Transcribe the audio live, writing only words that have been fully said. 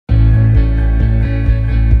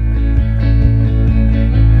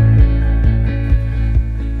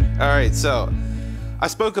right, so I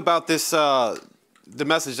spoke about this, the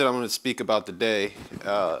message that I'm going to speak about today,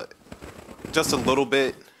 just a little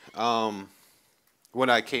bit when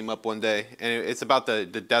I came up one day, and it's about the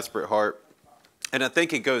desperate heart, and I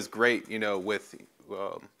think it goes great, you know, with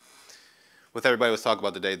everybody was talking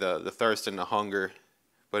about today, the thirst and the hunger,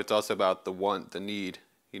 but it's also about the want, the need,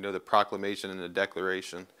 you know, the proclamation and the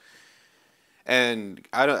declaration. And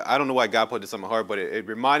I don't know why God put this on my heart, but it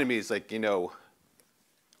reminded me, it's like, you know,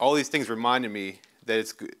 all these things reminded me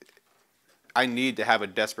that I need to have a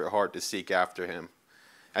desperate heart to seek after him.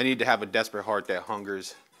 I need to have a desperate heart that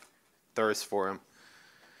hungers, thirsts for him,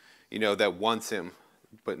 you know, that wants him,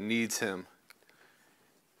 but needs him,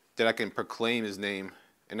 that I can proclaim his name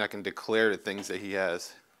and I can declare the things that he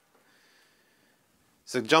has.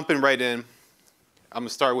 So jumping right in, I'm going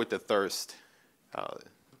to start with the thirst.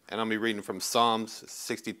 And I'll be reading from Psalms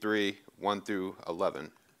 63, 1 through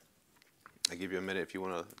 11. I'll give you a minute if you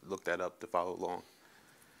want to look that up to follow along.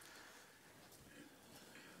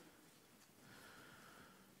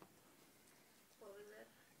 What was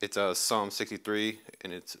it? It's Psalm 63,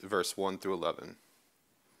 and it's verse 1 through 11.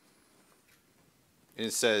 And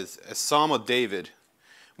it says, a psalm of David.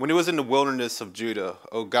 When he was in the wilderness of Judah,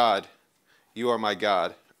 O God, you are my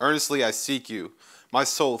God. Earnestly I seek you. My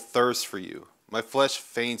soul thirsts for you. My flesh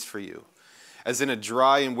faints for you, as in a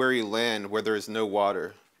dry and weary land where there is no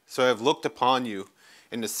water. So I have looked upon you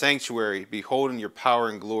in the sanctuary, beholding your power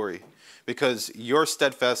and glory, because your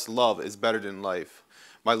steadfast love is better than life.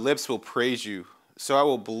 My lips will praise you, so I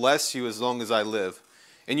will bless you as long as I live.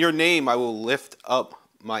 In your name I will lift up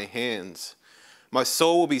my hands. My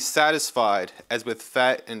soul will be satisfied as with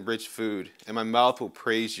fat and rich food, and my mouth will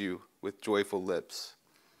praise you with joyful lips.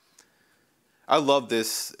 I love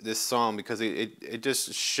this psalm because it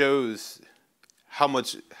just shows how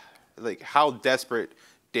much, like how desperate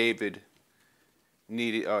David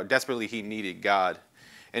needed, desperately he needed God.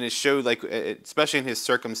 And it showed, like, especially in his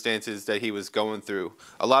circumstances that he was going through,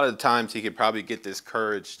 a lot of the times he could probably get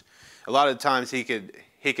discouraged. A lot of the times he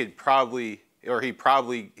probably,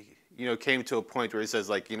 you know, came to a point where he says,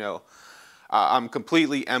 like, you know, I'm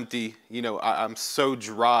completely empty, you know, I'm so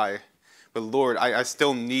dry. But Lord, I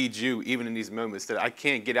still need you even in these moments, that I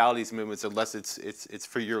can't get out of these moments unless it's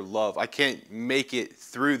for your love. I can't make it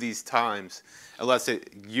through these times unless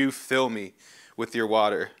you fill me with your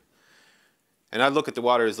water. And I look at the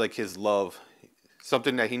water as like his love,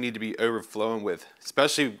 something that he needed to be overflowing with,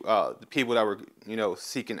 especially the people that were, you know,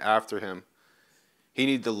 seeking after him. He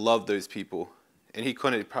needed to love those people. And he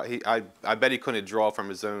couldn't, I bet he couldn't draw from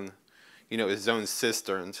his own, you know, his own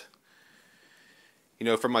cisterns. You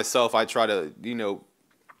know, for myself, I try to, you know,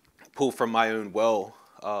 pull from my own well,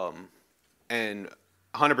 and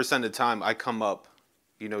 100% of the time I come up,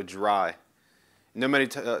 you know, dry.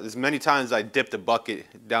 As many times I dip the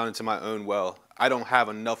bucket down into my own well, I don't have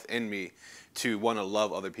enough in me to want to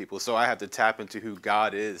love other people. So I have to tap into who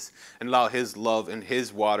God is and allow his love and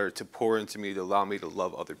his water to pour into me to allow me to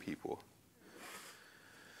love other people.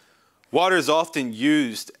 Water is often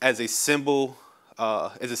used as a symbol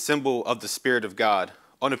of the Spirit of God.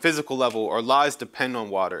 On a physical level, our lives depend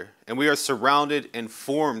on water, and we are surrounded and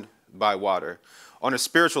formed by water. On a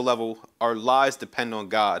spiritual level, our lives depend on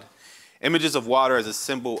God. Images of water as a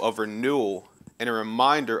symbol of renewal and a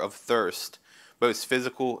reminder of thirst, both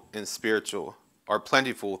physical and spiritual, are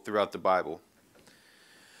plentiful throughout the Bible.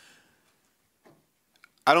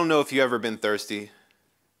 I don't know if you've ever been thirsty.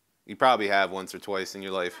 You probably have once or twice in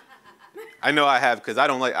your life. I know I have, because I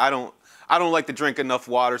don't like to drink enough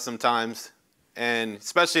water sometimes, and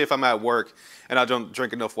especially if I'm at work and I don't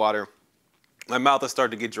drink enough water, my mouth will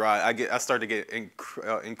start to get dry. I start to get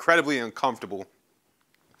incredibly uncomfortable,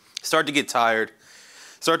 start to get tired,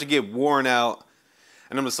 start to get worn out,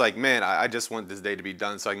 and I'm just like, man, I just want this day to be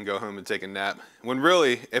done so I can go home and take a nap. When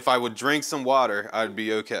really, if I would drink some water, I'd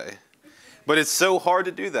be okay. But it's so hard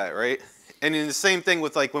to do that, right? And in the same thing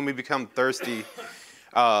with, like, when we become thirsty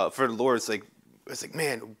for the Lord, it's like,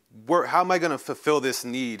 man, how am I going to fulfill this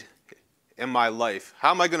need in my life?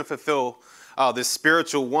 How am I going to fulfill this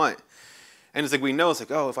spiritual want? And it's like, we know, it's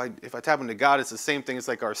like, oh, if I tap into God, it's the same thing. It's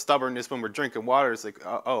like our stubbornness when we're drinking water. It's like,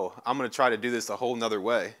 oh, I'm going to try to do this a whole nother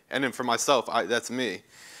way. And then for myself, that's me.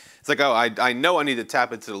 It's like, oh, I know I need to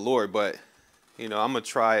tap into the Lord, but, you know, I'm going to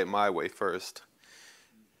try it my way first.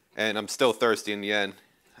 And I'm still thirsty in the end.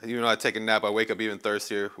 Even though I take a nap, I wake up even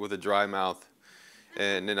thirstier with a dry mouth.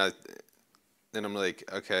 And then I'm like,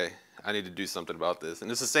 okay, I need to do something about this.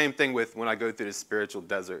 And it's the same thing with when I go through the spiritual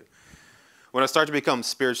desert. When I start to become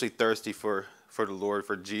spiritually thirsty for the Lord,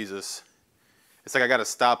 for Jesus, it's like I got to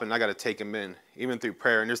stop and I got to take him in, even through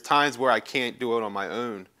prayer. And there's times where I can't do it on my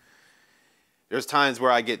own. There's times where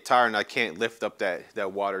I get tired and I can't lift up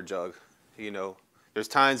that water jug, you know. There's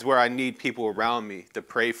times where I need people around me to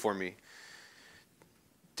pray for me,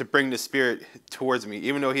 to bring the Spirit towards me.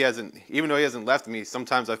 Even though He hasn't left me,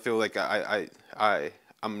 sometimes I feel like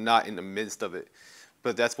I'm not in the midst of it.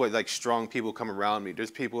 But that's what, like, strong people come around me. There's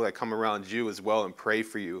people that come around you as well and pray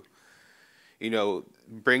for you. You know,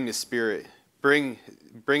 bring the Spirit, bring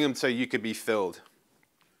Him so you could be filled.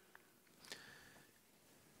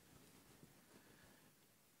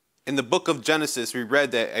 In the book of Genesis, we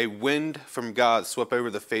read that a wind from God swept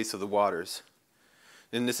over the face of the waters.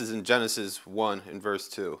 And this is in Genesis 1 and verse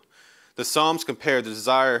 2. The Psalms compare the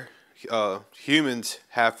desire humans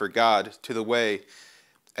have for God to the way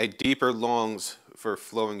a deeper longs for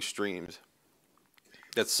flowing streams.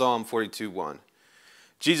 That's Psalm 42:1.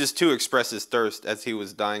 Jesus too expressed his thirst as he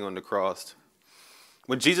was dying on the cross.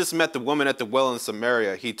 When Jesus met the woman at the well in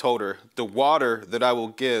Samaria, he told her, "The water that I will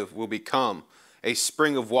give will become a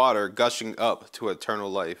spring of water gushing up to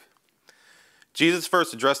eternal life." Jesus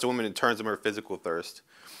first addressed the woman in terms of her physical thirst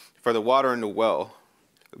for the water in the well,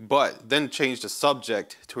 but then changed the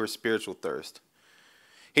subject to her spiritual thirst.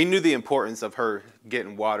 He knew the importance of her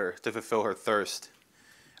getting water to fulfill her thirst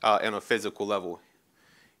on a physical level.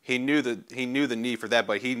 He knew the need for that,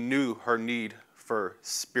 but he knew her need for her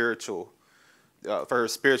spiritual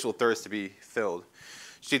thirst to be filled.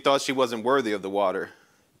 She thought she wasn't worthy of the water.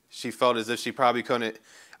 She felt as if she probably couldn't,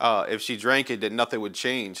 if she drank it, that nothing would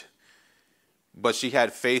change. But she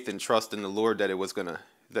had faith and trust in the Lord that it was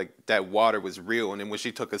that water was real. And then when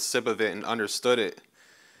she took a sip of it and understood it,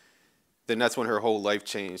 then that's when her whole life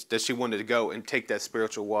changed. That she wanted to go and take that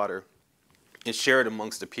spiritual water and share it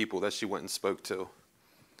amongst the people that she went and spoke to.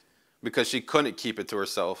 Because she couldn't keep it to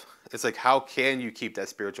herself. It's like, how can you keep that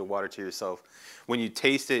spiritual water to yourself when you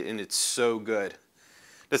taste it and it's so good?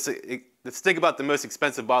 Let's think about the most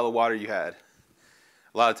expensive bottle of water you had.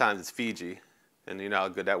 A lot of times it's Fiji, and you know how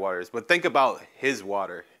good that water is. But think about his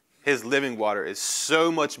water. His living water is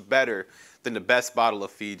so much better than the best bottle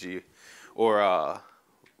of Fiji or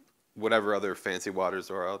whatever other fancy waters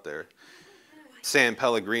are out there. San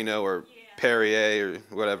Pellegrino or Perrier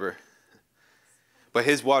or whatever. But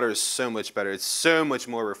his water is so much better. It's so much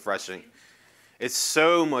more refreshing. It's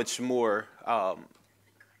so much more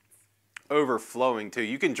overflowing too.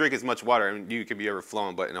 You can drink as much water and you can be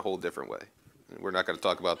overflowing, but in a whole different way. We're not going to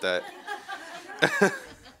talk about that.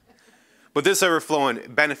 But this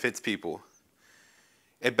overflowing benefits people.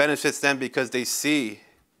 It benefits them because they see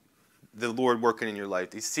the Lord working in your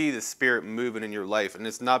life. They see the Spirit moving in your life. And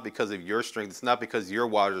it's not because of your strength. It's not because your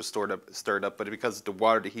water is stirred up, but because it's the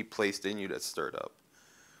water that He placed in you that's stirred up.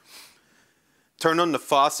 Turn on the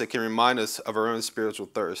faucet can remind us of our own spiritual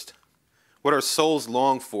thirst. What our souls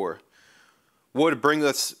long for. What would bring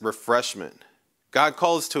us refreshment. God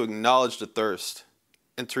calls us to acknowledge the thirst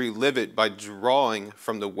and to relive it by drawing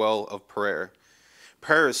from the well of prayer.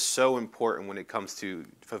 Prayer is so important when it comes to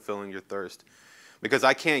fulfilling your thirst. Because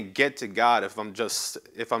I can't get to God if I'm just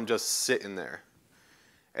sitting there.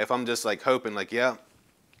 If I'm just like hoping, like, yeah,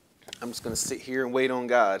 I'm just gonna sit here and wait on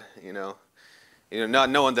God, you know, not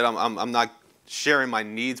knowing that I'm not sharing my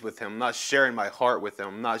needs with Him, I'm not sharing my heart with Him,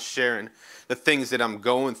 I'm not sharing the things that I'm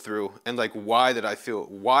going through and like why I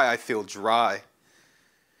feel dry.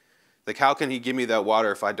 Like, how can He give me that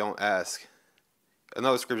water if I don't ask?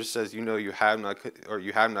 Another scripture says, you have not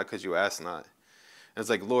because you ask not. And it's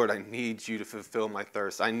like, Lord, I need you to fulfill my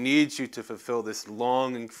thirst. I need you to fulfill this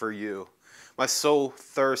longing for you. My soul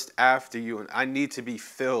thirsts after you, and I need to be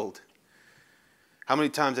filled. How many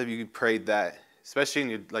times have you prayed that? Especially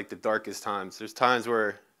in the darkest times. There's times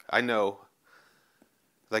where I know,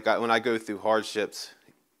 when I go through hardships,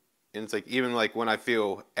 and it's like, even like when I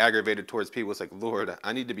feel aggravated towards people, it's like, Lord,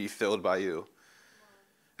 I need to be filled by you.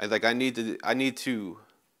 And like, I need to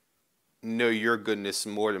know your goodness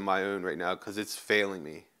more than my own right now because it's failing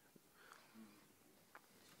me.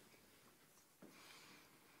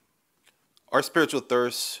 Our spiritual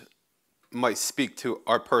thirst might speak to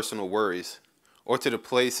our personal worries or to the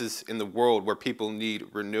places in the world where people need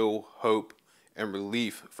renewal, hope, and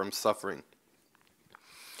relief from suffering.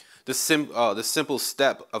 The simple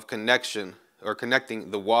step of connecting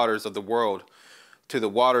the waters of the world to the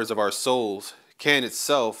waters of our souls can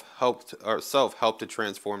itself help to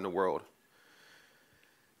transform the world.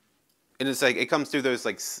 And it's like, it comes through those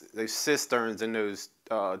cisterns and those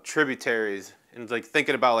tributaries, and like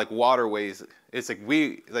thinking about like waterways. It's like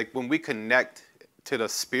when we connect to the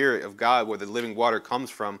Spirit of God, where the living water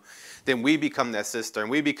comes from, then we become that cistern.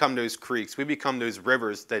 We become those creeks. We become those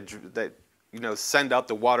rivers that send out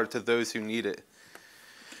the water to those who need it.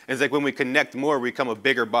 And it's like when we connect more, we become a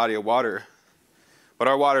bigger body of water. But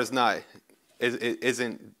our water is not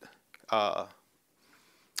isn't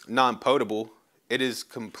non-potable. It is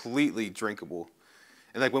completely drinkable.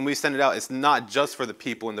 And like when we send it out, it's not just for the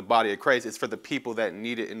people in the body of Christ. It's for the people that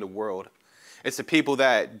need it in the world. It's the people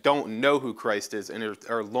that don't know who Christ is and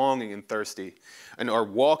are longing and thirsty and are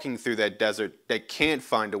walking through that desert that can't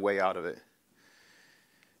find a way out of it.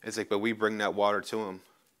 It's like, but we bring that water to them.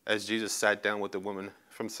 As Jesus sat down with the woman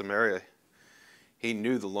from Samaria, he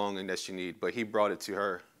knew the longing that she needed, but he brought it to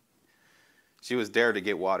her. She was there to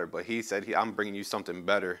get water, but he said, I'm bringing you something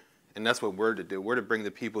better. And that's what we're to do. We're to bring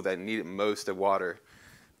the people that need it most the water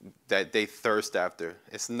that they thirst after.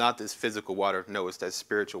 It's not this physical water. No, it's that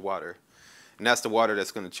spiritual water. And that's the water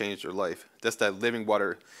that's going to change their life. That's that living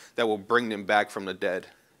water that will bring them back from the dead,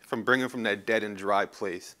 bring them from that dead and dry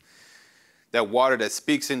place. That water that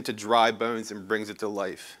speaks into dry bones and brings it to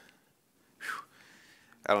life. Whew.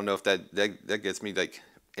 I don't know if that gets me like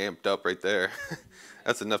amped up right there.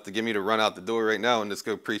 That's enough to get me to run out the door right now and just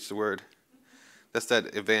go preach the word. That's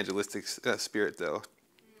that evangelistic spirit, though.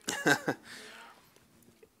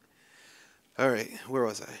 All right, where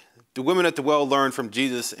was I? The women at the well learned from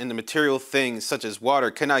Jesus, and the material things such as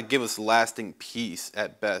water cannot give us lasting peace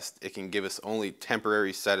at best. It can give us only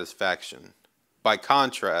temporary satisfaction. By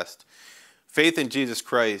contrast, faith in Jesus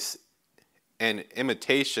Christ and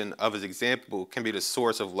imitation of his example can be the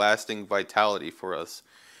source of lasting vitality for us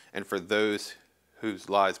and for those whose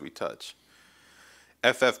lives we touch.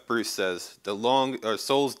 F.F. Bruce says, our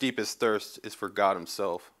soul's deepest thirst is for God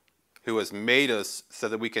himself, who has made us so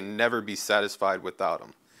that we can never be satisfied without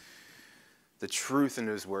him. The truth in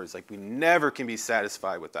those words, like we never can be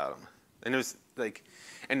satisfied without him. And there's like,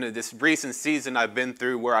 in this recent season I've been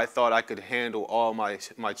through where I thought I could handle all my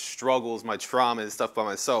struggles, my trauma and stuff by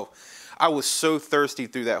myself. I was so thirsty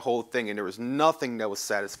through that whole thing, and there was nothing that was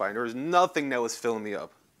satisfying. There was nothing that was filling me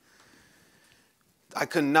up. I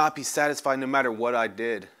could not be satisfied no matter what I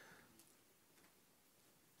did.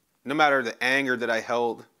 No matter the anger that I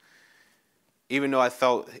held, even though I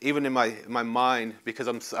felt, even in my mind, because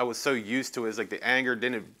I was so used to it, it's like the anger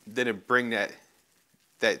didn't bring that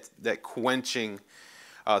quenching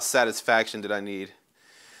satisfaction that I need.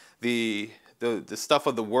 The stuff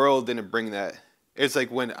of the world didn't bring that. It's like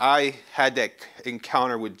when I had that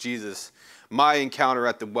encounter with Jesus, my encounter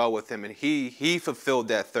at the well with him, and he fulfilled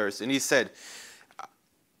that thirst, and he said,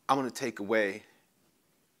 I'm going to take away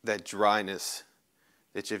that dryness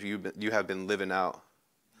that you have been living out.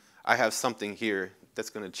 I have something here that's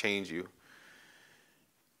going to change you.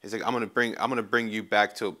 He's like, I'm going to bring you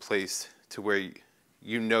back to a place to where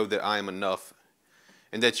you know that I am enough,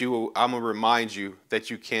 and that I'm going to remind you that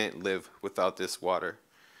you can't live without this water.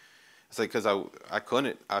 It's like, because I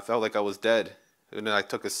couldn't. I felt like I was dead, and then I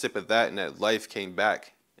took a sip of that, and that life came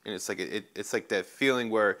back. And it's like it's like that feeling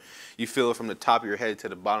where you feel it from the top of your head to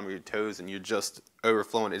the bottom of your toes, and you're just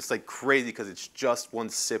overflowing. It's like crazy because it's just one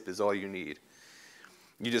sip is all you need.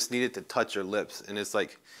 You just need it to touch your lips, and it's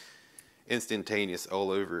like instantaneous all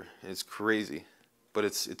over. And it's crazy, but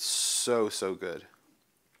it's so good.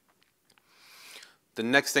 The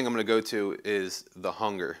next thing I'm going to go to is the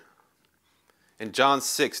hunger. In John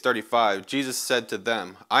 6:35, Jesus said to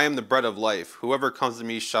them, I am the bread of life. Whoever comes to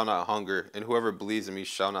me shall not hunger, and whoever believes in me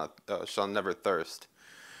shall never thirst.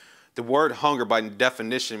 The word hunger by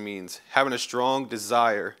definition means having a strong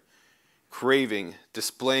desire, craving,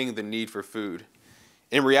 displaying the need for food.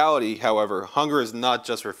 In reality, however, hunger is not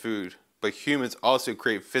just for food, but humans also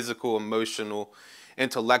crave physical, emotional,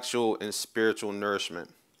 intellectual, and spiritual nourishment.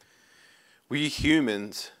 We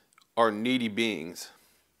humans are needy beings.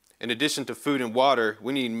 In addition to food and water,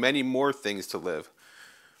 we need many more things to live.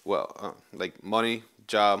 Well, like money,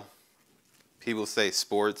 job, people say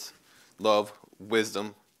sports, love,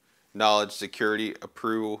 wisdom, knowledge, security,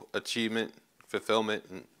 approval, achievement, fulfillment,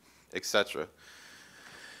 and etc.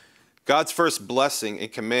 God's first blessing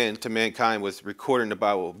and command to mankind was recorded in the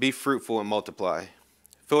Bible. Be fruitful and multiply.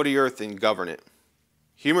 Fill the earth and govern it.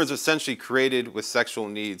 Humans are essentially created with sexual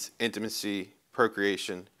needs, intimacy,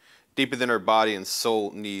 procreation, deeper than our body and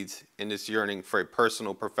soul needs, in this yearning for a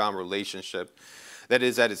personal, profound relationship that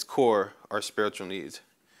is at its core our spiritual needs.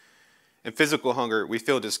 In physical hunger, we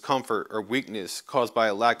feel discomfort or weakness caused by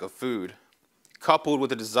a lack of food, coupled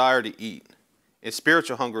with a desire to eat. In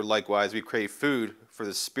spiritual hunger, likewise, we crave food for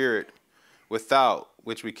the spirit, without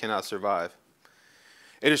which we cannot survive.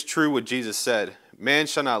 It is true what Jesus said, man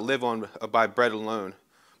shall not live by bread alone,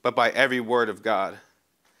 but by every word of God.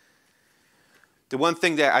 The one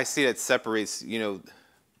thing that I see that separates,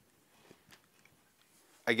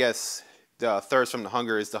 I guess, the thirst from the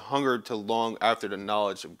hunger is the hunger to long after the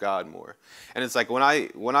knowledge of God more. And it's like when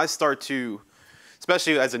I start to,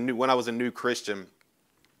 especially when I was a new Christian,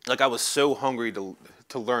 like I was so hungry to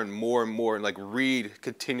learn more and more and like read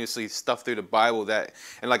continuously stuff through the Bible that,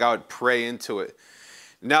 and like I would pray into it.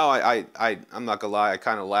 Now I'm not gonna lie, I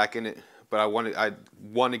kind of lack in it, but I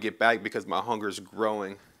want to get back because my hunger is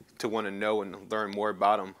growing to want to know and learn more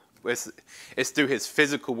about him. It's through his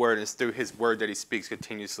physical word, and it's through his word that he speaks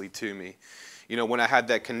continuously to me. You know, when I had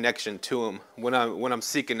that connection to him, when I'm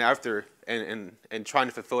seeking after and trying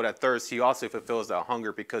to fulfill that thirst, he also fulfills that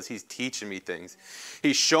hunger because he's teaching me things.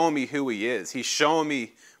 He's showing me who he is. He's showing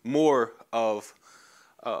me more of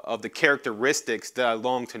the characteristics that I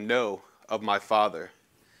long to know of my Father.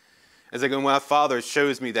 It's like when my Father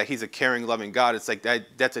shows me that he's a caring, loving God, it's like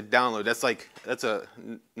that's a download. That's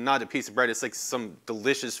not a piece of bread. It's like some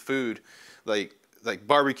delicious food, like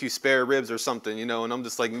barbecue spare ribs or something, you know. And I'm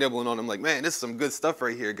just like nibbling on them, like, man, this is some good stuff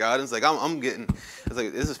right here, God. And it's like it's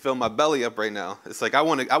like this is filling my belly up right now. It's like I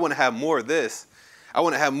want to have more of this. I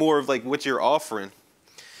want to have more of like what you're offering.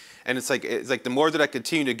 And it's like the more that I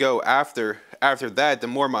continue to go after that, the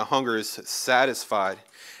more my hunger is satisfied.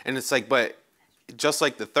 And it's like, but just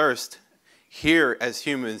like the thirst, here as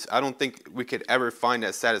humans, I don't think we could ever find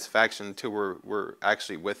that satisfaction until we're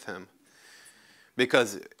actually with him.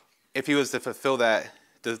 Because if he was to fulfill that,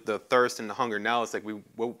 the thirst and the hunger now, it's like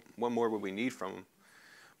what more would we need from him?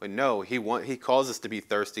 But no, he calls us to be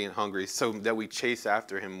thirsty and hungry so that we chase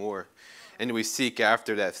after him more. And we seek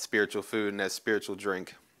after that spiritual food and that spiritual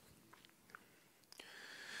drink.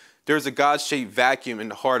 There's a God-shaped vacuum in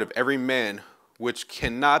the heart of every man which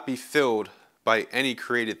cannot be filled by any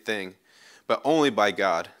created thing, but only by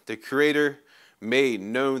God, the Creator made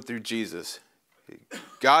known through Jesus.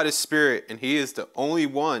 God is spirit, and he is the only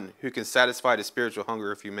one who can satisfy the spiritual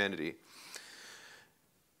hunger of humanity.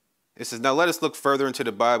 It says, now let us look further into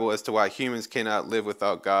the Bible as to why humans cannot live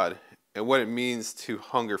without God, and what it means to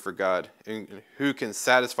hunger for God, and who can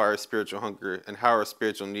satisfy our spiritual hunger, and how our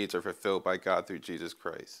spiritual needs are fulfilled by God through Jesus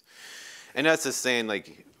Christ. And that's just saying,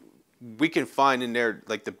 like, we can find in there,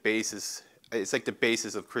 like, the basis. It's like the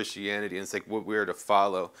basis of Christianity, and it's like what we're to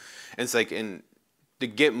follow. And it's like, and to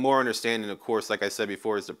get more understanding, of course, like I said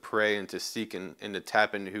before, is to pray and to seek and to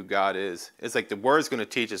tap into who God is. It's like the Word's going to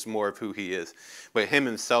teach us more of who he is. But him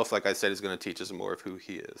himself, like I said, is going to teach us more of who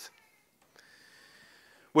he is.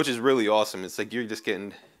 Which is really awesome. It's like you're just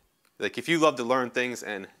getting, like if you love to learn things,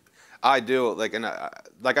 and I do, like, and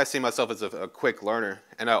I see myself as a quick learner,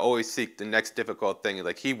 and I always seek the next difficult thing.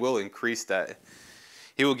 Like he will increase that.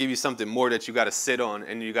 He will give you something more that you got to sit on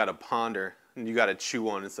and you got to ponder and you got to chew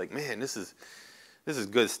on. It's like, man, this is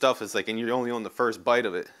good stuff. It's like, and you're only on the first bite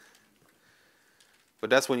of it. But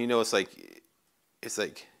that's when you know it's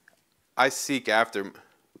like I seek after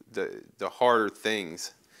the harder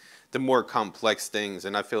things, the more complex things,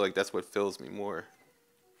 and I feel like that's what fills me more.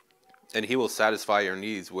 And he will satisfy your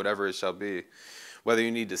needs, whatever it shall be, whether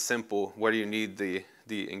you need the simple, whether you need the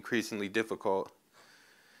increasingly difficult.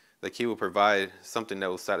 Like he will provide something that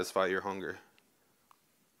will satisfy your hunger.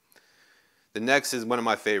 The next is one of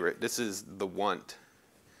my favorite. This is the want.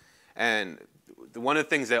 And one of the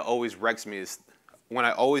things that always wrecks me is when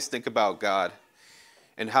I always think about God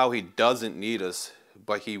and how he doesn't need us,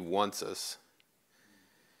 but he wants us.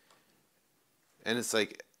 And it's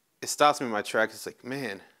like, it stops me in my tracks. It's like,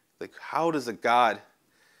 man, like how does a God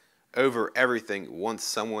over everything want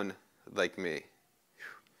someone like me?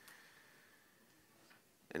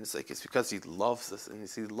 And it's like, it's because he loves us and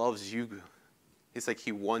he loves you. It's like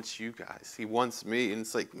he wants you guys. He wants me. And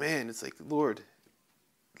it's like, man, it's like, Lord,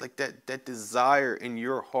 like that desire in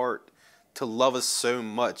your heart to love us so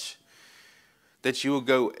much that you will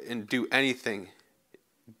go and do anything.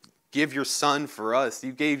 Give your son for us.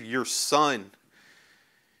 You gave your son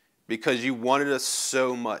because you wanted us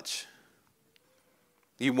so much.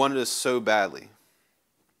 You wanted us so badly.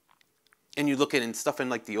 And you look at it and stuff in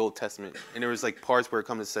like the Old Testament, and there was like parts where it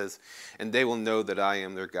comes and says, and they will know that I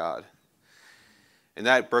am their God. And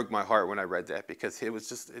that broke my heart when I read that, because it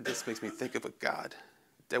just makes me think of a God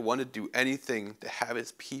that wanted to do anything to have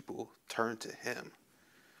his people turn to him.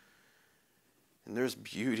 And there's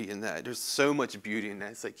beauty in that. There's so much beauty in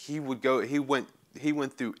that. It's like he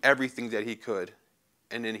went through everything that he could,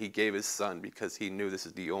 and then he gave his son because he knew this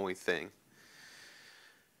is the only thing.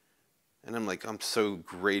 And I'm like, I'm so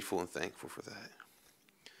grateful and thankful for that.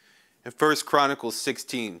 In 1 Chronicles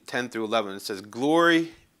 16, 10 through 11, it says,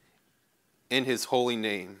 glory in his holy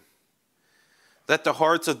name. Let the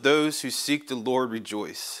hearts of those who seek the Lord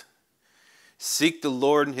rejoice. Seek the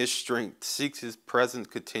Lord in his strength. Seek his presence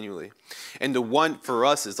continually. And the one for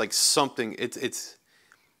us is like something, it's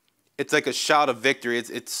like a shout of victory.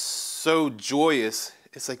 It's so joyous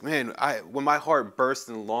it's like, man, when my heart bursts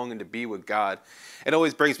in longing to be with God, it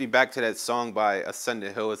always brings me back to that song by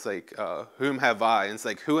Ascended Hill. It's like, whom have I? And it's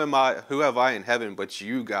like, who have I in heaven but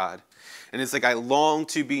you, God? And it's like, I long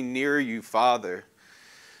to be near you, Father.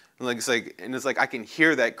 And it's like I can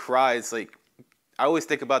hear that cry. It's like, I always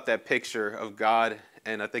think about that picture of God,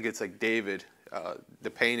 and I think it's like David,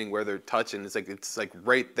 the painting where they're touching. It's like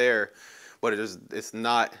right there, but it's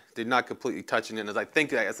not. They're not completely touching it. And as I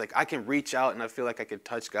think that, it's like I can reach out and I feel like I can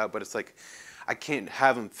touch God, but it's like I can't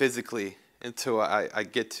have him physically until I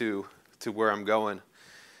get to where I'm going.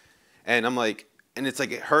 And I'm like, and it's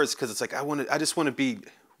like it hurts because it's like I just want to be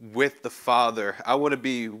with the Father. I want to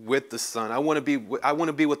be with the Son. I want to be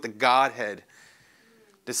with the Godhead.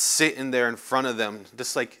 Just sitting there in front of them,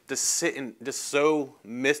 just sitting, just so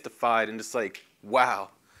mystified and just like, wow.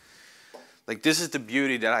 Like, this is the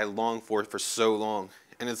beauty that I long for so long.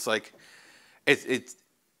 And it's like, it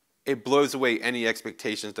blows away any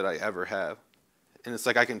expectations that I ever have. And it's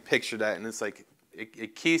like, I can picture that. And it's like,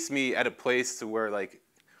 it keeps me at a place to where like,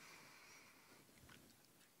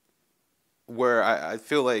 where I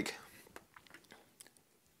feel like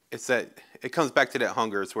it's that, it comes back to that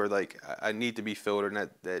hunger. It's where like, I need to be filled, and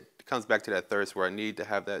that comes back to that thirst where I need to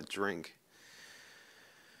have that drink.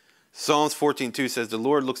 Psalms 14:2 says, the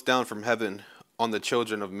Lord looks down from heaven on the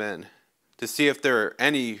children of men to see if there are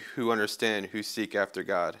any who understand, who seek after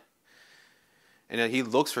God. And that he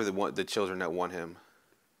looks for the children that want him.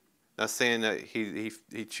 Not saying that he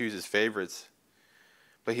chooses favorites,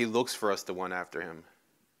 but he looks for us to want after him.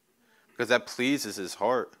 Because that pleases his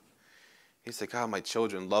heart. He's like, oh, my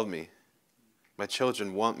children love me. My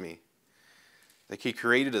children want me. Like, he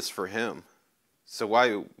created us for him. So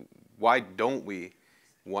why don't we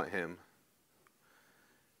want him?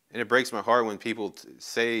 And it breaks my heart when people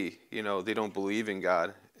say, you know, they don't believe in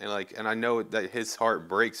God. And I know that his heart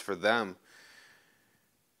breaks for them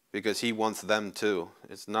because he wants them too.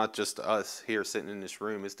 It's not just us here sitting in this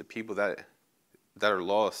room. It's the people that are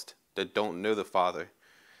lost, that don't know the Father,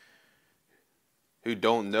 who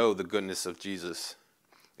don't know the goodness of Jesus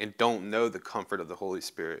and don't know the comfort of the Holy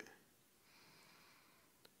Spirit.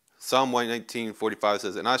 Psalm 119:45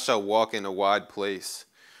 says, and I shall walk in a wide place,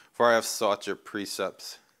 for I have sought your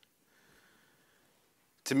precepts.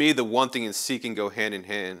 To me, the wanting and seeking go hand in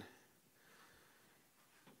hand.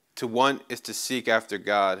 To want is to seek after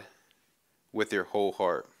God with your whole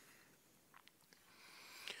heart.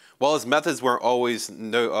 While his methods weren't always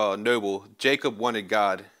noble, Jacob wanted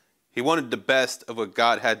God. He wanted the best of what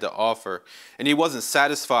God had to offer, and he wasn't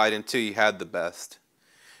satisfied until he had the best.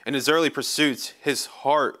 In his early pursuits, his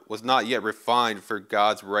heart was not yet refined for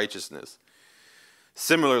God's righteousness.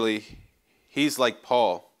 Similarly, he's like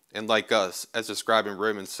Paul and like us, as described in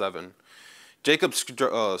Romans 7. Jacob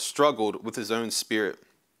struggled with his own spirit,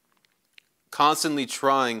 constantly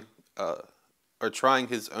trying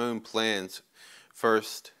his own plans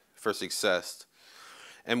first for success,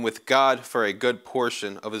 and with God for a good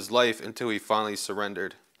portion of his life until he finally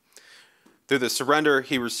surrendered. Through the surrender,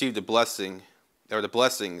 he received the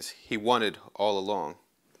blessings he wanted all along.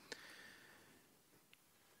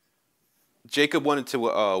 Jacob wanted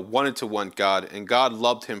to want God, and God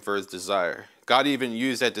loved him for his desire. God even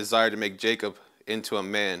used that desire to make Jacob into a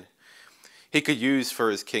man he could use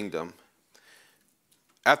for his kingdom.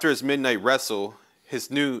 After his midnight wrestle,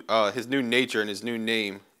 his new nature and his new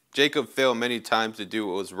name, Jacob failed many times to do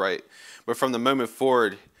what was right. But from the moment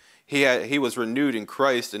forward, he was renewed in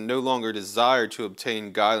Christ and no longer desired to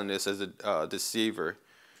obtain godliness as a deceiver,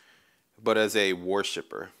 but as a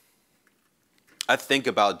worshiper. I think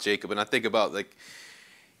about Jacob, and I think about the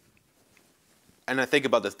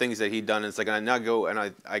things that he'd done. And it's like, and I now go and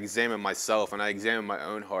I examine myself, and I examine my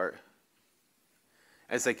own heart.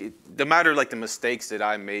 And it's like, no matter like the mistakes that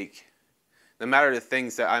I make, no matter the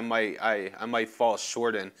things that I might fall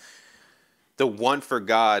short in, the want for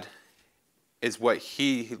God is what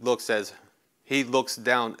he looks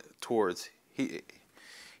down towards.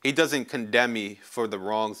 He doesn't condemn me for the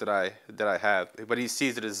wrongs that I have, but he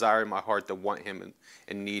sees the desire in my heart to want him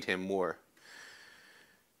and need him more.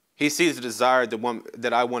 He sees the desire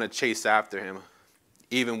that I want to chase after him,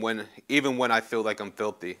 even when I feel like I'm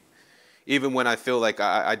filthy, even when I feel like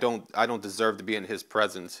I don't deserve to be in his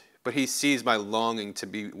presence. But he sees my longing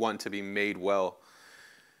want to be made well.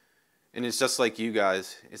 And it's just like you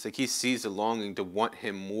guys. It's like he sees the longing to want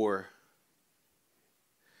him more.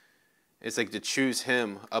 It's like to choose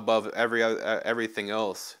him above everything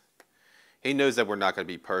else. He knows that we're not going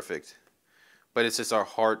to be perfect. But it's just our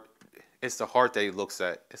heart. It's the heart that he looks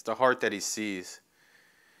at. It's the heart that he sees.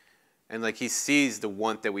 And like he sees the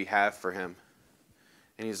want that we have for him.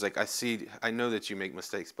 And he's like, I know that you make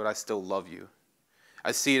mistakes, but I still love you.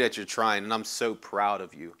 I see that you're trying, and I'm so proud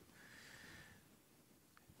of you.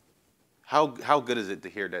 How good is it to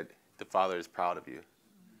hear that the Father is proud of you?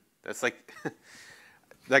 That's like,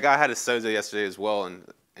 like I had a sozo yesterday as well, and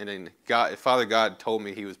then Father God told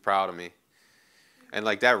me He was proud of me, and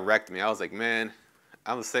like that wrecked me. I was like, man,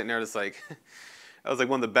 I was sitting there just like, that was like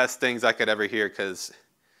one of the best things I could ever hear, because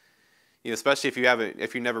especially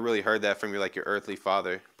if you never really heard that from your earthly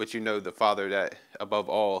father, but the Father that above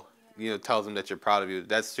all, tells him that you're proud of you.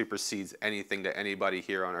 That supersedes anything that anybody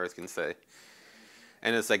here on earth can say.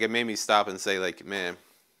 And it's like, it made me stop and say, like, man,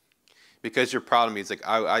 because you're proud of me, it's like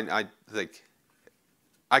I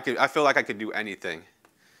feel like I could do anything.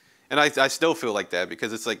 And I still feel like that,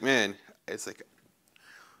 because it's like, man, it's like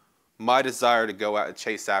my desire to go out and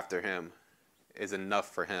chase after Him is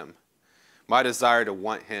enough for Him. My desire to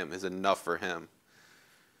want Him is enough for Him.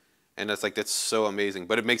 And that's so amazing.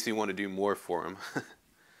 But it makes me want to do more for Him.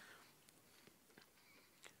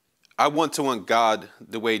 I want to want God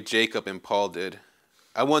the way Jacob and Paul did.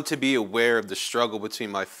 I want to be aware of the struggle between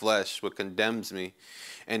my flesh, what condemns me,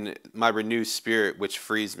 and my renewed spirit, which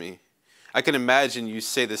frees me. I can imagine you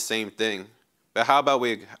say the same thing. But how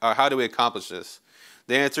do we accomplish this?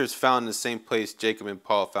 The answer is found in the same place Jacob and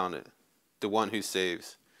Paul found it, the one who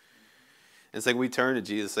saves. And it's like we turn to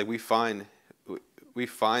Jesus, like we find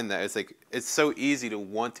that it's like it's so easy to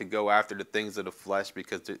want to go after the things of the flesh,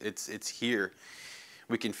 because it's here.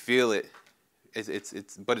 We can feel it.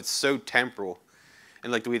 But it's so temporal.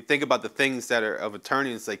 And like we think about the things that are of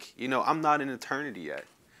eternity, it's like, I'm not in eternity yet.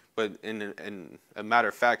 But in a matter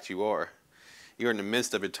of fact, you are. You're in the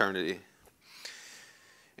midst of eternity.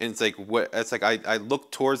 And it's like I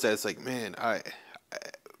look towards that. It's like, man,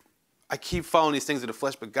 I keep following these things of the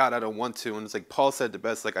flesh, but God, I don't want to. And it's like Paul said the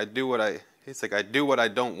best, like I do what I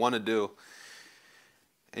don't want to do.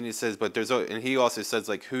 And he says, and he also says,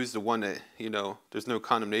 like, who's the one that, there's no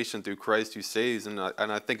condemnation through Christ who saves. And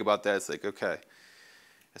I think about that. It's like, okay.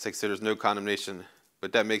 It's like, so there's no condemnation,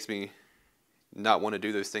 but that makes me not want to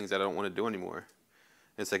do those things that I don't want to do anymore.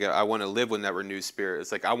 It's like I want to live with that renewed spirit.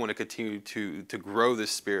 It's like I want to continue to grow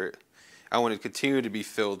this spirit. I want to continue to be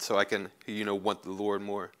filled so I can, want the Lord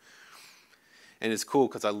more. And it's cool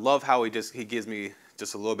because I love how he gives me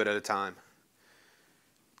just a little bit at a time,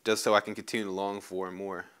 just so I can continue to long for Him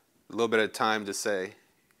more. A little bit at a time to say,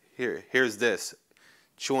 here's this.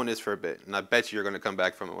 Chew on this for a bit, and I bet you're going to come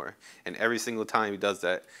back for more. And every single time He does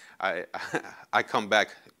that, I come back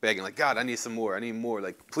begging, like, God, I need some more. I need more.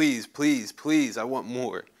 Like, please, please, please, I want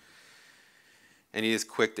more. And He is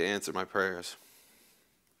quick to answer my prayers.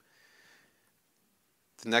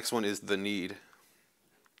 The next one is the need.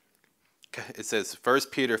 It says, 1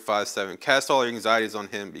 Peter 5:7, cast all your anxieties on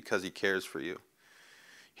Him because He cares for you.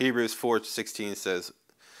 Hebrews 4:16 says,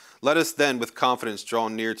 let us then with confidence draw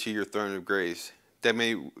near to your throne of grace,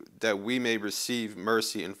 that we may receive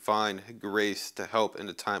mercy and find grace to help in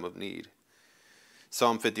the time of need.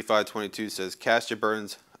 Psalm 55:22 says, cast your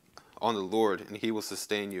burdens on the Lord, and He will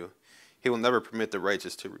sustain you. He will never permit the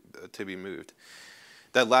righteous to be moved.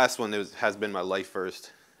 That last one has been my life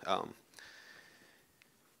verse.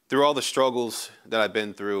 Through all the struggles that I've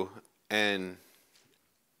been through, and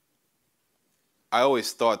I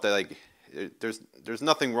always thought that there's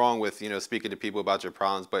nothing wrong with speaking to people about your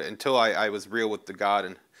problems, but until I was real with the God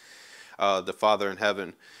and the Father in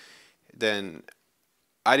heaven, then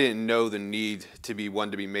I didn't know the need to be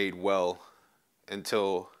one to be made well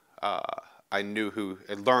until I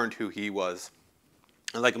learned who He was.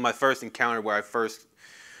 And like in my first encounter where I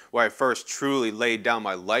first truly laid down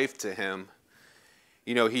my life to Him,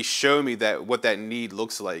 He showed me what that need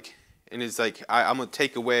looks like. And it's like I'm gonna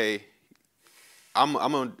take away. I'm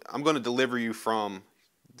going to deliver you from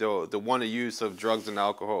the one use of drugs and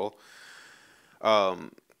alcohol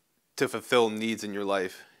to fulfill needs in your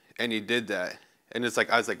life. And He did that. And it's like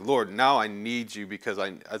I was like, Lord, now I need you, because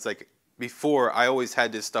I was like, before I always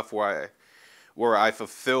had this stuff where I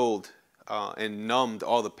fulfilled and numbed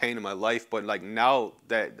all the pain in my life. But like now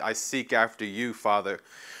that I seek after You, Father,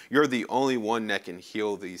 You're the only one that can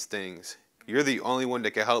heal these things. You're the only one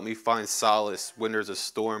that can help me find solace when there's a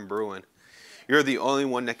storm brewing. You're the only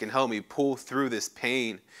one that can help me pull through this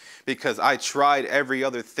pain, because I tried every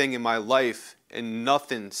other thing in my life and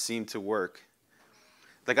nothing seemed to work.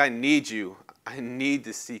 Like, I need You. I need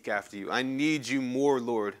to seek after You. I need You more,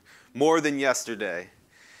 Lord, more than yesterday.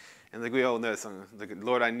 And like we all know, like,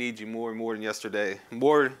 Lord, I need You more and more than yesterday,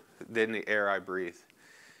 more than the air I breathe.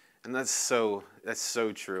 And that's so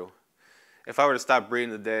true. If I were to stop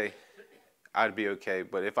breathing today, I'd be okay.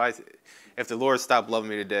 But if the Lord stopped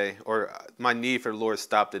loving me today, or my need for the Lord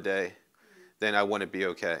stopped today, then I wouldn't be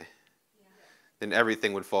okay. Yeah. Then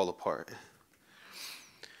everything would fall apart.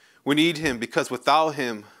 We need him because without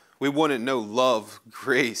him, we wouldn't know love,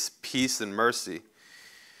 grace, peace, and mercy.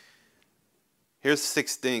 Here's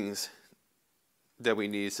 6 things that we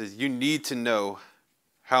need. It says, you need to know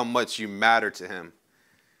how much you matter to him.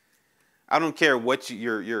 I don't care what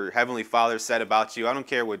your Heavenly Father said about you. I don't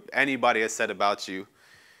care what anybody has said about you.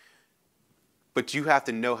 But you have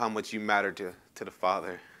to know how much you matter to the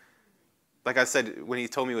Father. Like I said, when he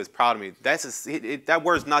told me he was proud of me, that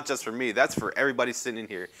word's not just for me. That's for everybody sitting in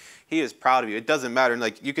here. He is proud of you. It doesn't matter.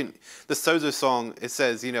 Like the Sozo song, it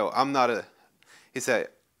says, he said,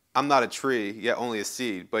 I'm not a tree, yet only a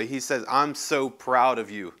seed. But he says, I'm so proud of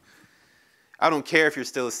you. I don't care if you're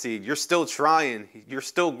still a seed. You're still trying. You're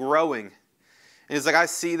still growing. And it's like, I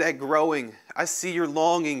see that growing. I see your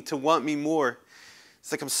longing to want me more.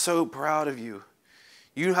 It's like, I'm so proud of you.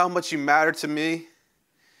 You know how much you matter to me?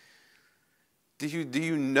 Do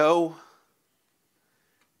you know?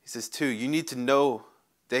 He says, too, you need to know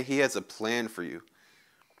that he has a plan for you.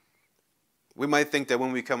 We might think that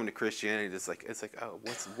when we come into Christianity, it's like, oh,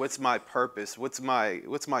 what's my purpose? What's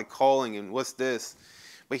my calling, and what's this?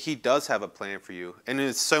 But he does have a plan for you. And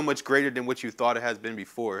it's so much greater than what you thought it has been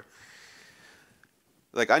before.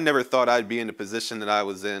 Like, I never thought I'd be in the position that I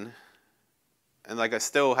was in. And like, I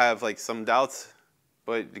still have like some doubts.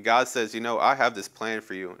 But God says, I have this plan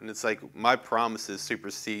for you. And it's like, my promises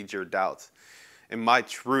supersede your doubts. And my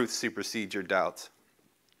truth supersedes your doubts.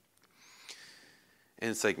 And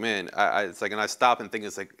it's like, man, and I stop and think,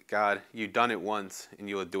 it's like, God, you've done it once and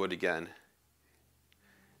you will do it again.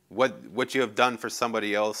 What you have done for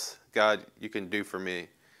somebody else, God, you can do for me.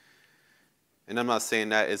 And I'm not saying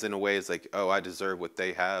that as in a way it's like, oh, I deserve what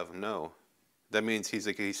they have. No. That means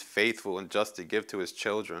he's faithful and just to give to his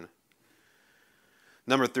children.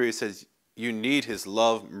 Number 3, it says, you need his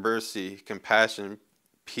love, mercy, compassion,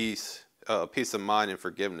 peace of mind, and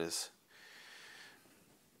forgiveness.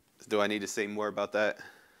 Do I need to say more about that?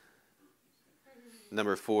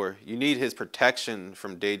 Number 4, you need his protection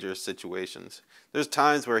from dangerous situations. There's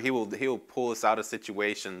times where he will pull us out of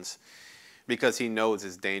situations because he knows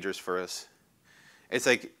it's dangerous for us. It's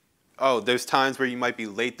like, oh, there's times where you might be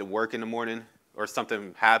late to work in the morning or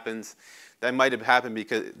something happens. That might have happened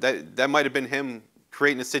because that might have been him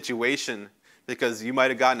creating a situation because you might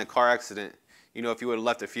have gotten in a car accident, if you would have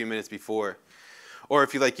left a few minutes before. Or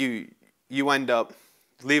if you end up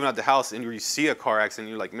leaving out the house and you see a car accident,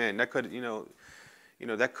 you're like, man, that could,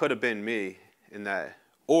 that could have been me in that.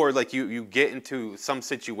 Or like you get into some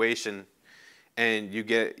situation and you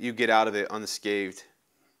get out of it unscathed.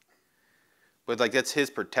 But like, that's his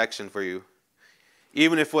protection for you.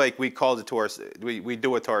 Even if like we called it to we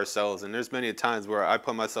do it to ourselves, and there's many times where I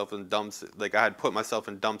put myself in I had put myself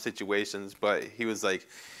in dumb situations, but he was like,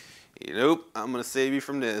 nope, I'm gonna save you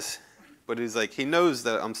from this. But he's like, he knows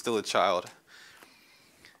that I'm still a child,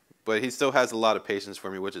 but he still has a lot of patience for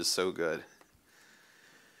me, which is so good.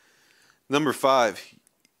 Number 5,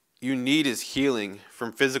 you need his healing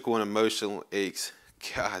from physical and emotional aches.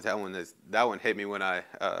 God, that one hit me when I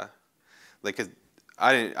cause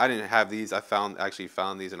I didn't have these. I actually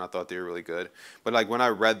found these and I thought they were really good. But like when I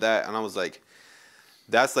read that, and I was like,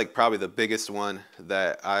 that's like probably the biggest one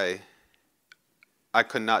that I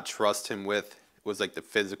could not trust him with, was like the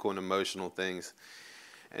physical and emotional things.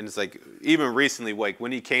 And it's like, even recently, like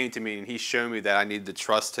when he came to me and he showed me that I needed to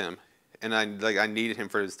trust him, and I needed him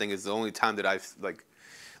for this thing, is the only time that I've like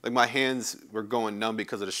my hands were going numb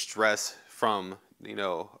because of the stress from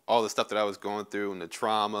all the stuff that I was going through and the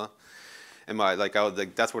trauma. And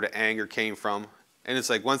that's where the anger came from. And it's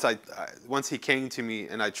like once he came to me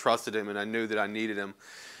and I trusted him and I knew that I needed him,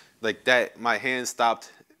 like that, my hands stopped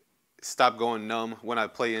going numb when I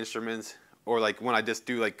play instruments, or like when I just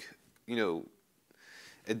do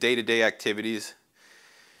day-to-day activities.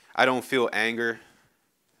 I don't feel anger.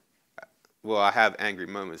 Well, I have angry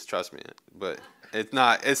moments, trust me, but it's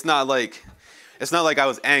not like I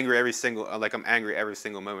was angry I'm angry every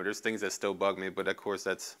single moment. There's things that still bug me, but of course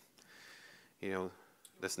that's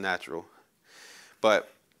natural.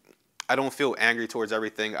 But I don't feel angry towards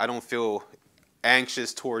everything. I don't feel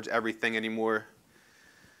anxious towards everything anymore.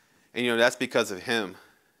 And that's because of him.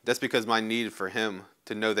 That's because my need for him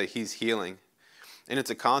to know that he's healing. And it's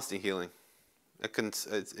a constant healing.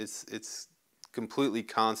 It's completely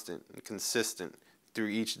constant and consistent through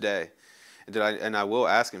each day. And I will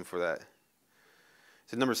ask him for that.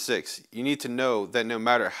 So number 6, you need to know that no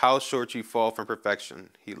matter how short you fall from perfection,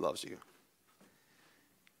 he loves you.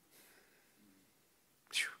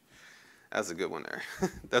 That's a good one there.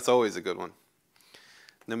 That's always a good one.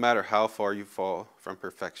 No matter how far you fall from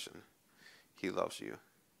perfection, he loves you.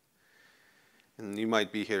 And you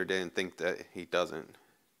might be here today and think that he doesn't,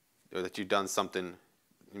 or that you've done something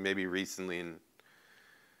maybe recently, and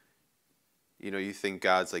you think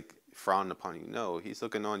God's like frowning upon you. No, he's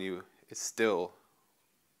looking on you. It's still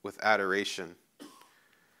with adoration,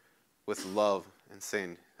 with love, and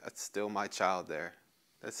saying, that's still my child there.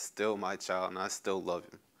 That's still my child, and I still love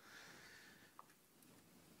him.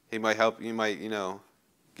 He might help, he might,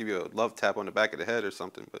 give you a love tap on the back of the head or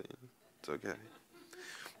something, but it's okay.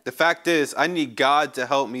 The fact is, I need God to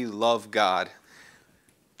help me love God.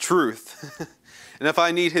 Truth. And if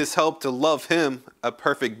I need his help to love him, a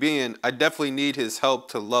perfect being, I definitely need his help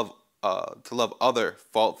to love other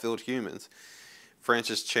fault-filled humans.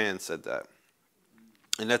 Francis Chan said that.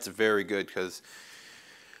 And that's very good, because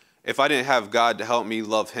if I didn't have God to help me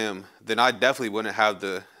love him, then I definitely wouldn't have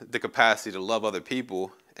the capacity to love other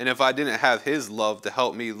people. And if I didn't have his love to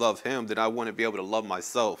help me love him, then I wouldn't be able to love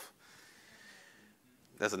myself.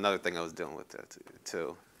 That's another thing I was dealing with that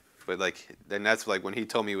too. But then that's when he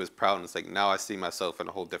told me he was proud, and it's like, now I see myself in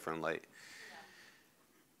a whole different light.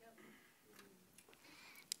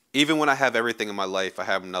 Even when I have everything in my life, I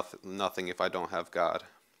have nothing if I don't have God.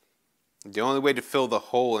 The only way to fill the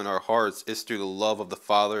hole in our hearts is through the love of the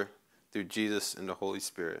Father, through Jesus and the Holy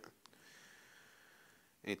Spirit.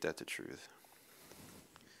 Ain't that the truth?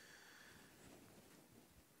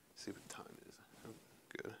 Let's see what time it is. Oh,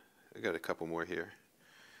 good. I got a couple more here.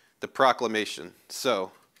 The proclamation.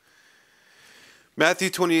 So,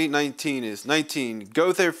 Matthew 28:19 is 19.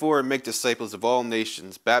 Go therefore and make disciples of all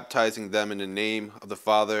nations, baptizing them in the name of the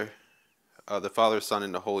Father, Son,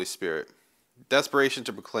 and the Holy Spirit. Desperation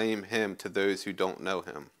to proclaim him to those who don't know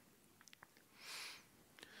him.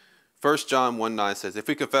 1 John 1:9 says, if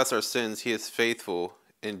we confess our sins, he is faithful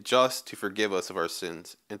and just to forgive us of our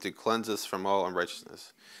sins and to cleanse us from all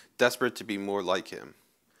unrighteousness. Desperate to be more like him.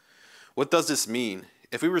 What does this mean?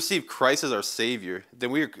 If we receive Christ as our Savior,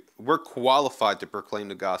 then we're qualified to proclaim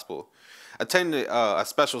the gospel. Attending a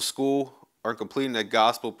special school or completing a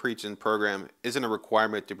gospel preaching program isn't a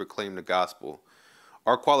requirement to proclaim the gospel.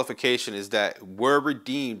 Our qualification is that we're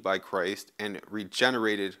redeemed by Christ and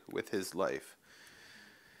regenerated with his life.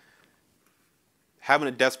 Having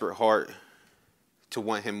a desperate heart to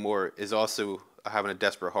want him more is also having a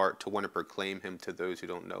desperate heart to want to proclaim him to those who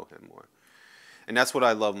don't know him more. And that's what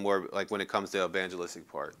I love more, when it comes to the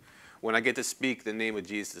evangelistic part. When I get to speak the name of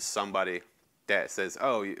Jesus to somebody that says,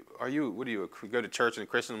 oh, what do you go to church and a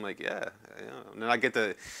Christian? I'm like, yeah. And then I get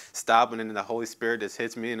to stop, and then the Holy Spirit just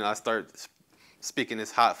hits me, and I start speaking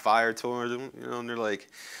this hot fire towards them, and they're like,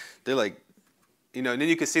 and then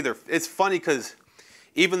you can see it's funny because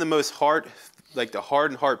even the most the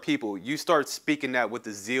hardened heart people, you start speaking that with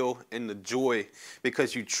the zeal and the joy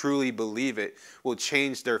because you truly believe it will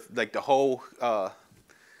change their, the whole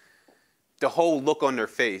look on their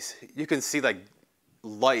face. You can see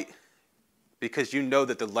light because you know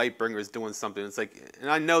that the light bringer is doing something. It's and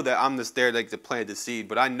I know that I'm just there to plant the seed,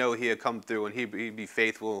 but I know he'll come through and he'd be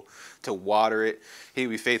faithful to water it. He'd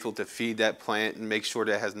be faithful to feed that plant and make sure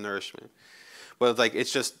that it has nourishment. But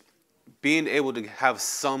it's just being able to have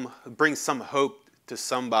bring some hope to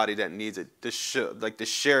somebody that needs it, to share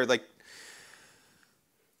the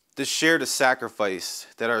sacrifice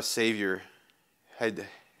that our Savior had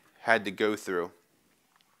to go through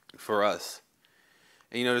for us.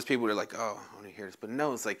 And there's people that are like, oh, I want to hear this, but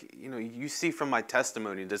no, it's you see from my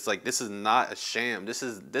testimony, this is not a sham. This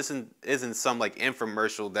isn't some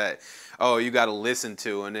infomercial that, oh, you got to listen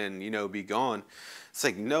to and then be gone. It's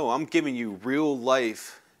no, I'm giving you real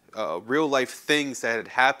life things that had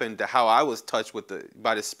happened to how I was touched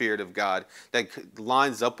by the Spirit of God that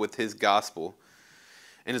lines up with his gospel.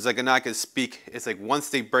 And it's and I can speak. It's once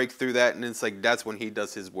they break through that, and it's that's when he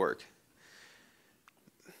does his work.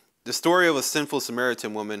 The story of a sinful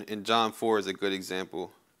Samaritan woman in John 4 is a good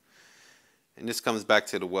example. And this comes back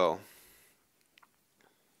to the well.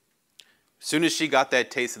 As soon as she got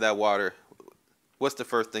that taste of that water, what's the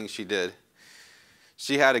first thing she did?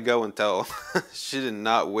 She had to go and tell. She did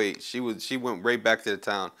not wait. She went right back to the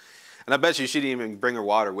town. And I bet you she didn't even bring her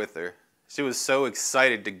water with her. She was so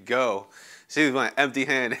excited to go. She was going empty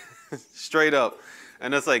hand, straight up.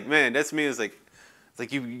 And it's man, that's me. It's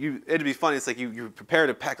it'd be funny. It's you prepare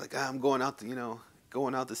to pack, I'm going out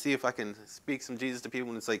to see if I can speak some Jesus to people.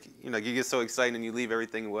 And it's you get so excited and you leave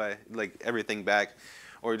everything away, everything back.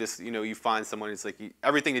 Or just, you find someone, it's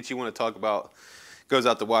everything that you want to talk about goes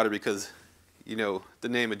out the water because the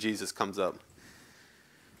name of Jesus comes up.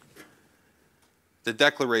 The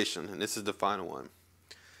declaration, and this is the final one.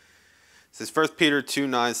 It says, 1 Peter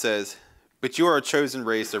 2:9 says, but you are a chosen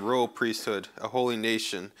race, a royal priesthood, a holy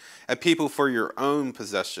nation, a people for your own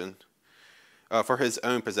possession, for his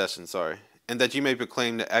own possession, and that you may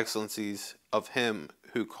proclaim the excellencies of him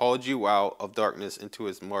who called you out of darkness into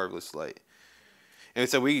his marvelous light. And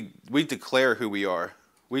so we declare who we are.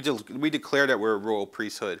 We declare that we're a royal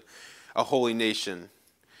priesthood, a holy nation,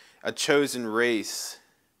 a chosen race,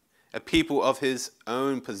 a people of his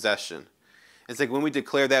own possession. It's like when we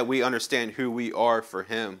declare that, we understand who we are for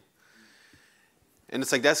him. And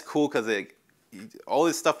it's like, that's cool because all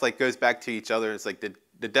this stuff like goes back to each other. It's like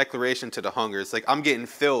the declaration to the hunger. It's like I'm getting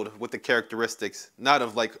filled with the characteristics, not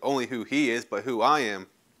of like only who he is, but who I am.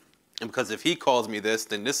 And because if he calls me this,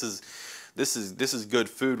 then this is good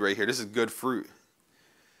food right here. This is good fruit.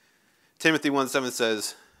 Timothy 1:7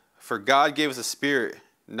 says, "For God gave us a spirit,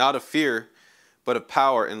 not of fear, but of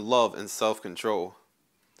power and love and self-control."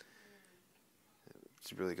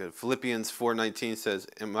 It's really good. Philippians 4:19 says,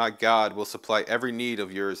 "And my God will supply every need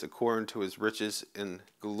of yours according to his riches in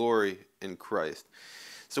glory in Christ."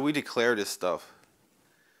 So we declare this stuff.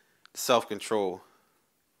 Self-control.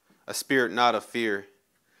 A spirit not of fear.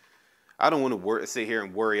 I don't want to sit here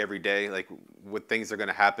and worry every day, like what things are going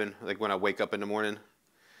to happen, like when I wake up in the morning.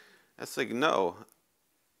 It's like, no.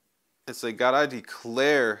 It's like, God, I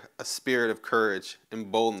declare a spirit of courage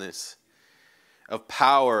and boldness, of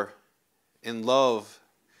power and love,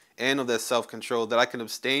 and of that self-control, that I can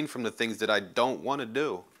abstain from the things that I don't want to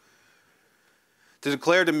do. To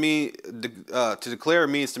declare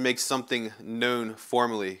means to make something known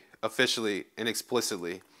formally, officially, and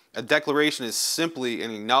explicitly. A declaration is simply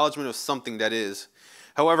an acknowledgement of something that is.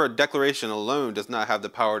 However, a declaration alone does not have the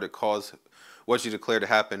power to cause what you declare to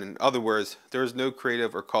happen. In other words, there is no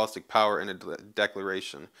creative or caustic power in a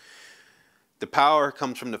declaration. The power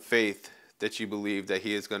comes from the faith that you believe that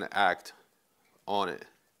he is going to act on it.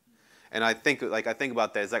 And I think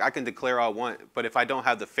about that. It's like I can declare all I want, but if I don't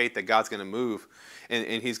have the faith that God's going to move,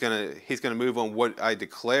 and he's going to move on what I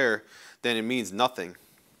declare, then it means nothing.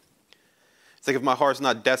 It's like if my heart's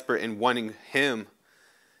not desperate in wanting him,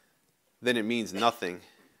 then it means nothing.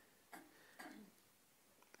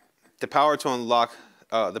 The power to unlock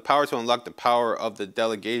the power of the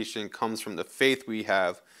delegation comes from the faith we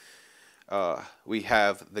have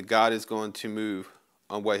that God is going to move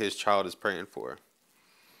on what his child is praying for.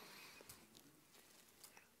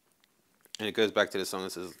 And it goes back to the song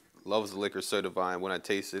that says, "Love is a liquor so divine. When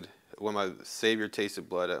my Savior tasted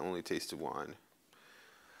blood, I only tasted wine."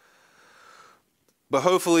 But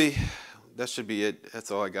hopefully, that should be it. That's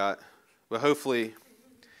all I got. But hopefully,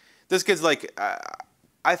 this gets like,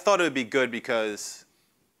 I thought it would be good because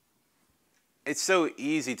it's so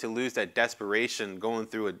easy to lose that desperation going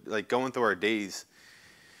through our days.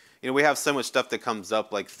 You know, we have so much stuff that comes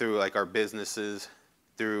up like through like our businesses,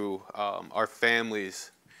 through our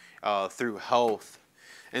families, through health.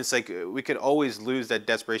 And it's like we could always lose that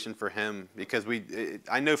desperation for him because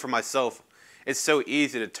I know for myself, it's so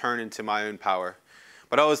easy to turn into my own power.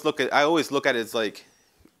 But I always look at it as like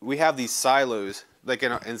we have these silos. Like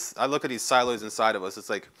I look at these silos inside of us. It's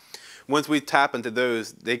like once we tap into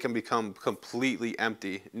those, they can become completely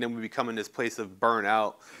empty, and then we become in this place of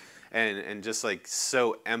burnout and just like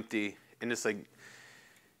so empty, and it's like.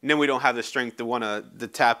 And then we don't have the strength to want to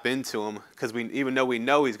tap into him because even though we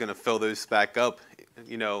know he's going to fill those back up,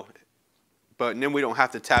 you know, but then we don't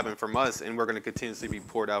have to tap him from us, and we're going to continuously be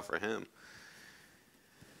poured out for him.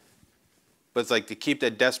 But it's like to keep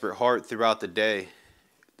that desperate heart throughout the day.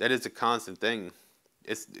 That is a constant thing.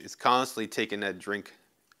 It's constantly taking that drink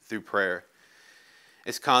through prayer.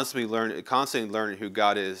 It's constantly learning who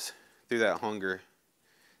God is through that hunger.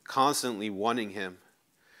 Constantly wanting him.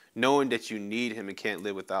 Knowing that you need him and can't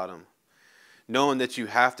live without him. Knowing that you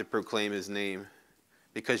have to proclaim his name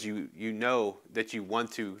because you know that you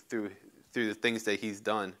want to through the things that he's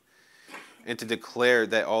done. And to declare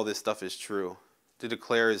that all this stuff is true. To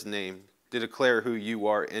declare his name. To declare who you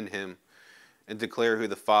are in him. And declare who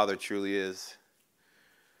the Father truly is.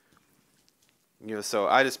 You know, so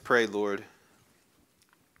I just pray, Lord,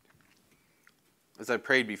 as I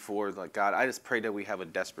prayed before, like God, I just pray that we have a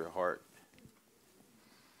desperate heart.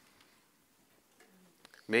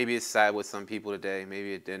 Maybe it's sad with some people today.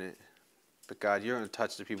 Maybe it didn't. But God, you're going to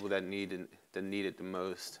touch the people that need it the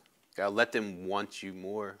most. God, let them want you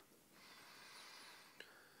more.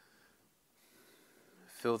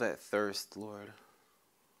 Fill that thirst, Lord.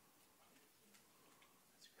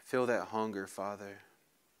 Fill that hunger, Father.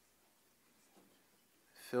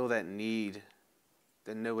 Fill that need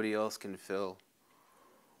that nobody else can fill.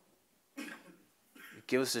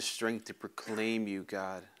 Give us the strength to proclaim you,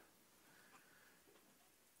 God.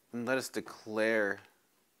 And let us declare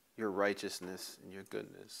your righteousness and your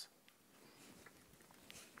goodness.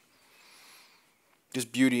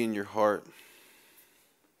 Just beauty in your heart.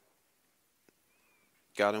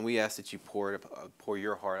 God, and we ask that you pour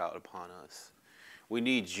your heart out upon us. We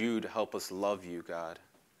need you to help us love you, God.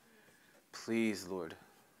 Please, Lord,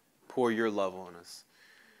 pour your love on us.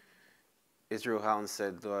 Israel Houghton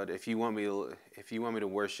said, Lord, if you want me to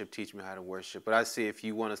worship, teach me how to worship. But I say, if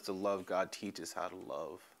you want us to love God, teach us how to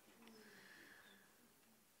love.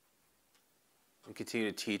 And continue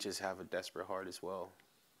to teach us have a desperate heart as well.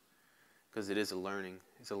 Because it's a learning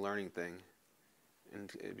thing. And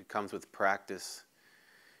it comes with practice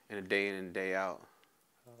and a day in and day out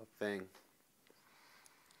thing.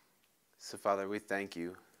 So, Father, we thank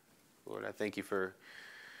you. Lord, I thank you for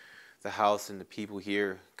the house and the people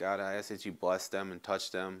here. God, I ask that you bless them and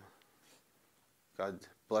touch them. God,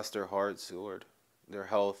 bless their hearts, Lord, their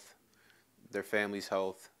health, their family's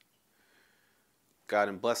health. God,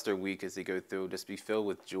 and bless their week as they go through. Just be filled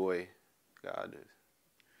with joy, God.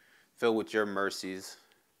 Filled with your mercies.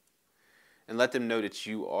 And let them know that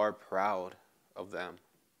you are proud of them.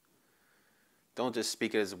 Don't just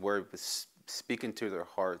speak it as a word, but speak into their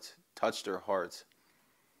hearts. Touch their hearts.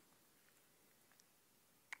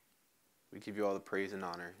 We give you all the praise and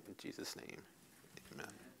honor in Jesus' name. Amen.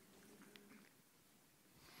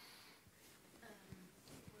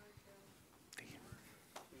 Thank you.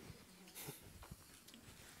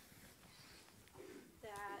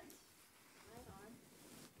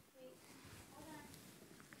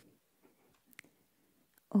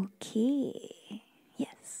 Okay.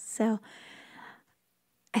 Yes. So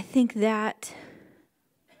I think that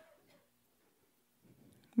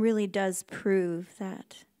really does prove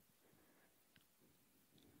that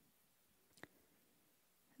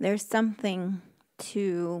there's something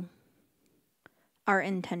to our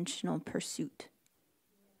intentional pursuit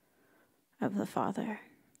of the Father,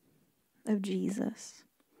 of Jesus.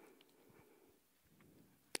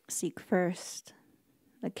 Seek first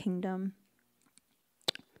the kingdom,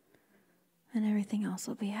 and everything else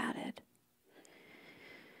will be added.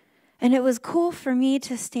 And it was cool for me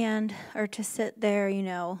to stand or to sit there,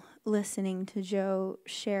 listening to Joe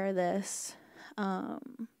share this, as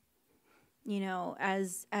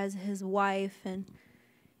his wife. And,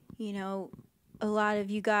 a lot of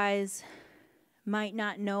you guys might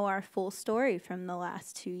not know our full story from the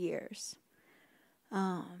last 2 years.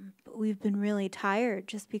 But we've been really tired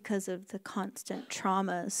just because of the constant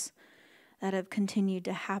traumas that have continued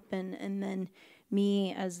to happen. And then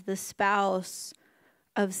me as the spouse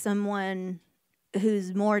of someone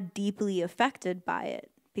who's more deeply affected by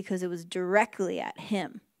it because it was directly at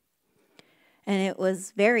him. And it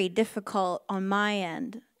was very difficult on my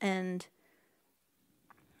end. And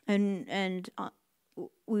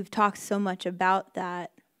we've talked so much about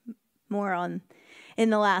that more in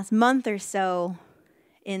the last month or so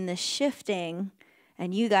in the shifting.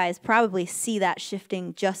 And you guys probably see that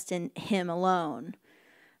shifting just in him alone.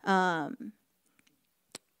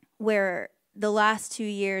 Where the last 2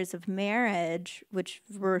 years of marriage, which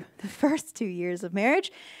were the first 2 years of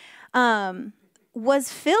marriage,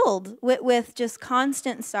 was filled with just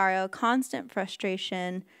constant sorrow, constant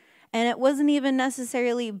frustration. And it wasn't even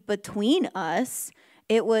necessarily between us.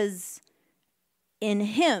 It was in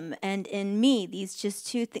him and in me. These just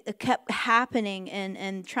two things kept happening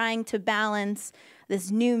and trying to balance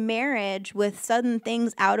this new marriage with sudden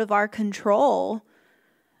things out of our control.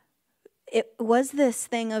 It was this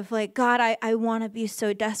thing of like, God, I want to be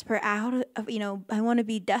so desperate I want to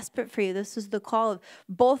be desperate for you. This is the call of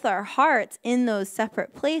both our hearts in those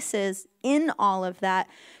separate places, in all of that.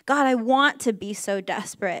 God, I want to be so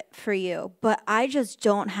desperate for you, but I just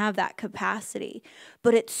don't have that capacity.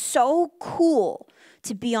 But it's so cool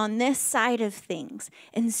to be on this side of things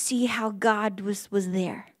and see how God was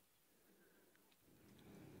there.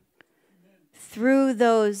 Through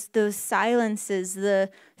those silences,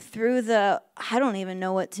 through the I don't even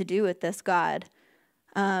know what to do with this, God.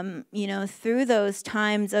 Through those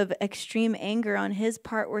times of extreme anger on his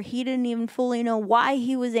part where he didn't even fully know why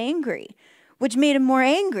he was angry, which made him more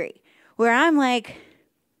angry. Where I'm like,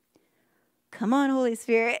 come on, Holy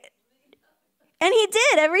Spirit. And he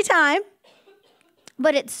did every time.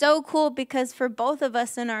 But it's so cool because for both of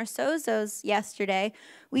us in our sozos yesterday,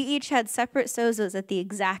 we each had separate sozos at the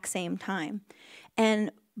exact same time.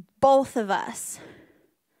 And both of us,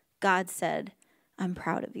 God said, I'm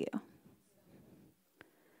proud of you.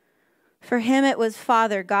 For him, it was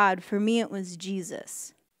Father God. For me, it was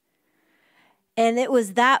Jesus. And it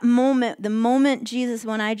was that moment, the moment Jesus,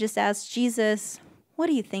 when I just asked Jesus, what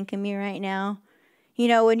do you think of me right now?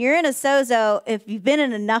 When you're in a sozo, if you've been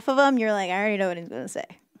in enough of them, you're like, I already know what he's going to say.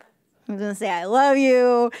 He's going to say, I love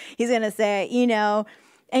you. He's going to say,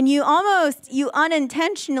 and you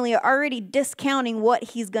unintentionally are already discounting what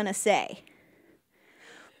he's going to say.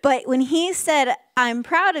 But when he said, I'm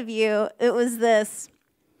proud of you, it was this,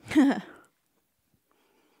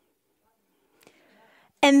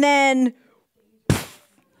 And then,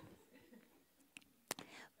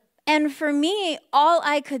 and for me, all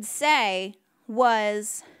I could say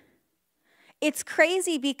was, it's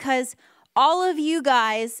crazy because all of you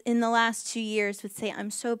guys in the last 2 years would say,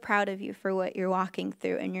 I'm so proud of you for what you're walking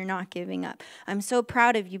through and you're not giving up. I'm so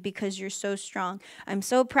proud of you because you're so strong. I'm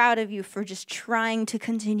so proud of you for just trying to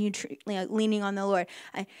continue leaning on the Lord.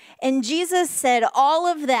 And Jesus said all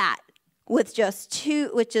of that with just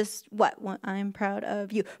what? I'm proud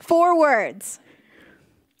of you. 4 words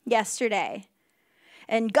yesterday.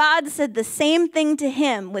 And God said the same thing to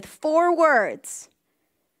him with 4 words.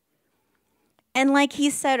 And like he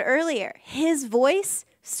said earlier, his voice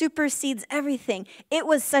supersedes everything. It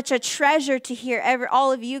was such a treasure to hear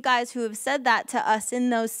all of you guys who have said that to us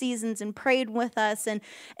in those seasons and prayed with us and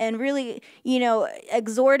really,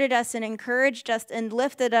 exhorted us and encouraged us and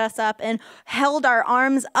lifted us up and held our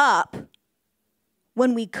arms up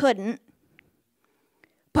when we couldn't.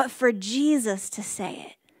 But for Jesus to say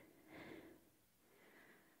it,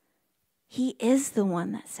 he is the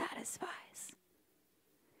one that satisfies.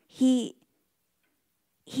 He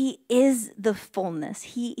is the fullness.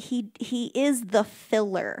 He is the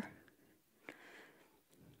filler.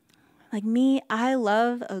 Like me, I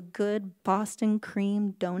love a good Boston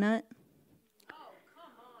cream donut. Oh, come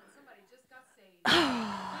on. Somebody just got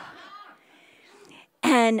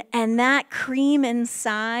saved. And that cream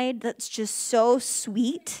inside that's just so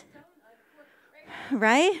sweet.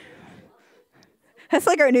 Right? That's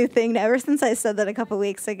like our new thing ever since I said that a couple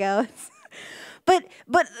weeks ago. But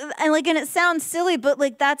and it sounds silly,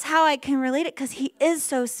 but that's how I can relate it, because he is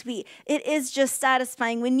so sweet. It is just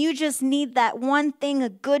satisfying when you just need that one thing, a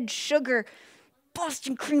good sugar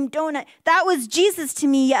Boston cream donut. That was Jesus to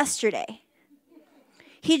me yesterday.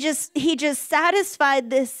 He just satisfied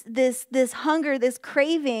this hunger, this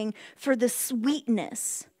craving for the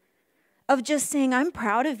sweetness of just saying, I'm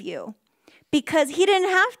proud of you. Because he didn't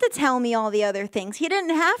have to tell me all the other things. He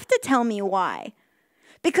didn't have to tell me why.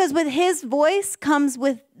 Because with his voice comes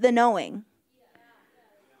with the knowing.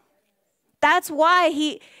 That's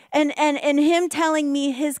why and him telling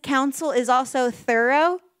me his counsel is also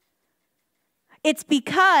thorough. It's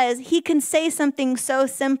because he can say something so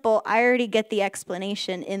simple, I already get the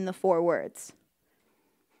explanation in the 4 words.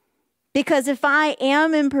 Because if I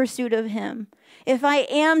am in pursuit of him, if I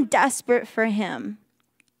am desperate for him,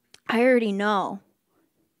 I already know.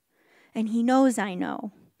 And he knows I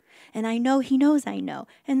know. And I know he knows I know,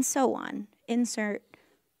 and so on. Insert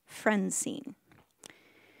friend scene.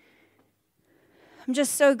 I'm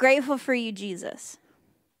just so grateful for you, Jesus.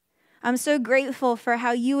 I'm so grateful for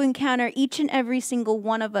how you encounter each and every single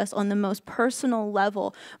one of us on the most personal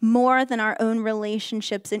level, more than our own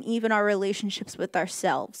relationships and even our relationships with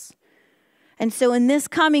ourselves. And so in this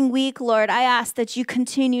coming week, Lord, I ask that you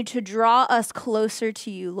continue to draw us closer to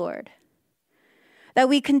you, Lord. That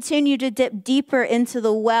we continue to dip deeper into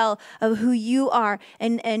the well of who you are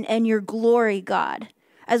and your glory, God,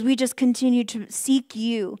 as we just continue to seek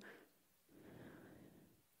you.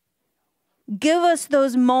 Give us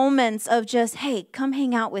those moments of just, hey, come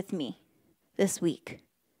hang out with me this week.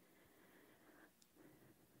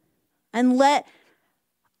 And let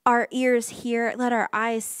our ears hear, let our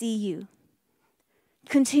eyes see you.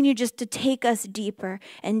 Continue just to take us deeper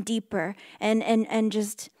and deeper and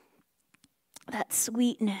just that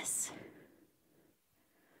sweetness,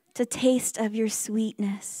 to taste of your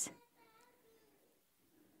sweetness.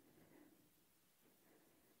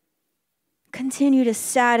 Continue to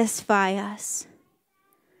satisfy us,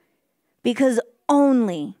 because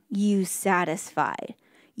only you satisfy.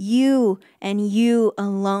 You and you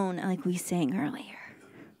alone, like we sang earlier.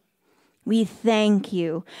 We thank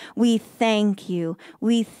you. We thank you.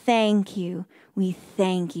 We thank you. We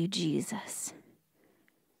thank you, Jesus.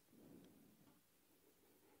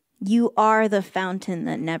 You are the fountain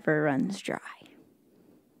that never runs dry.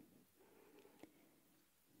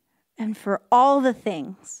 And for all the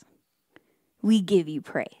things, we give you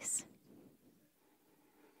praise.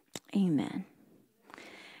 Amen.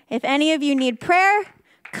 If any of you need prayer,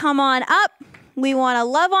 come on up. We want to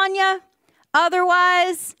love on you.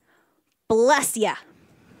 Otherwise, bless ya.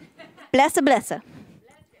 Blessa, blessa.